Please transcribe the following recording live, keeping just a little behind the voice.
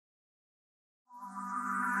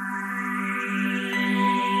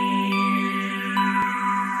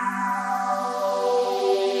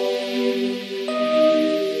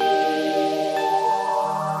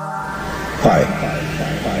Hi,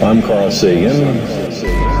 I'm Carl Sagan.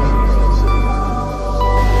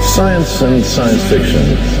 Science and science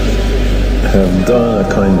fiction have done a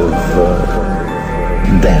kind of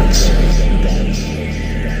dance.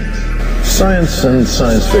 Science and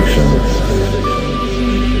science fiction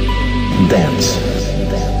dance.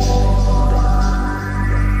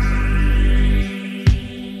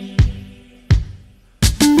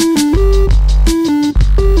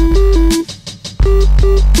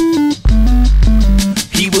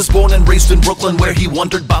 Born and raised in Brooklyn, where he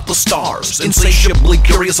wondered about the stars, insatiably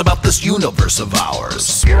curious about this universe of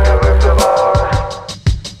ours. Universe of ours.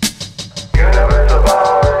 Universe of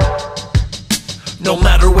ours. No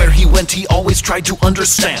matter where he went, he always tried to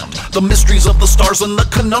understand the mysteries of the stars and the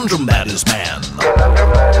conundrum that is man.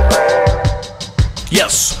 Conundrum that is man.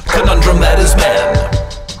 Yes, conundrum that is man.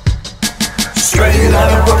 Straight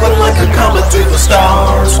out of Brooklyn like a comet to the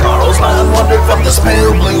stars, Carl's mind wandered from this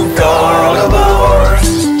pale blue dark of ours.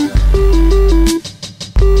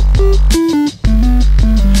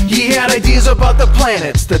 He had ideas about the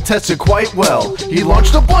planets that tested quite well. He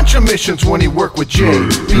launched a bunch of missions when he worked with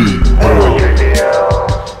JPL.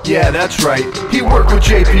 Yeah, that's right, he worked with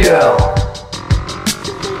JPL.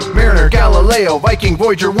 Mariner, Galileo, Viking,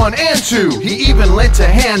 Voyager 1 and 2. He even lent a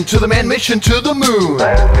hand to the manned mission to the moon.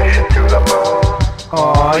 Manned mission to the moon.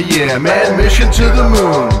 Aw yeah, manned mission to the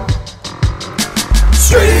moon.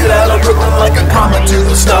 Straight out of Brooklyn like a comet to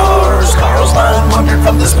the stars, Carl's mind wandered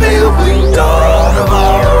from this pale blue dawn of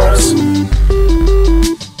ours.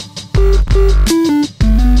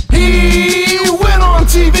 He went on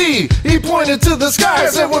TV, he pointed to the sky,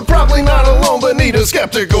 said we're probably not alone but need a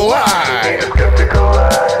skeptical eye. Need a skeptical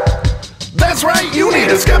eye. That's right, you need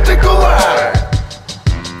a skeptical eye.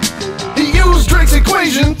 He used Drake's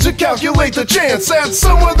equation to calculate the chance that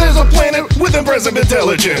somewhere there's a planet with impressive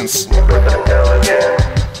intelligence. Impressive intelligence.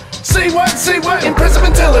 Say what? Say what? Impressive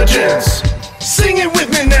intelligence. Sing it with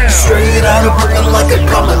me now. Straight out of Brooklyn like a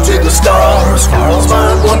comet to the stars, Carl's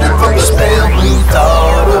mind wandered from this pale blue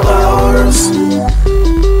dawn of ours.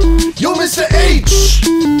 Yo, Mr. H,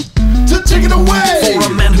 to take it away.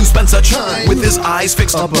 For a man who spent such time with his eyes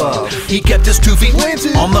fixed above, he kept his 2 feet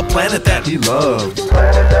planted on the planet that he loved.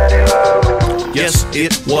 Planet that he loved. Yes,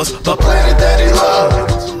 it was the Planet that he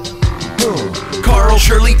loved. Carl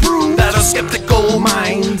surely proved that a skeptical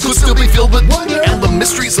mind could still be filled with wonder and the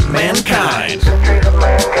mysteries of mankind. Mysteries of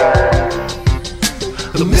mankind.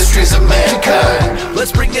 The mysteries of mankind.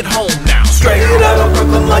 Let's bring it home now. Straight out of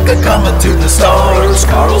Brooklyn like a comet to the stars,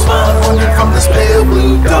 Carl's mind wandered from this pale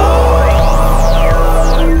blue dawn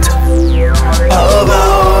of ours.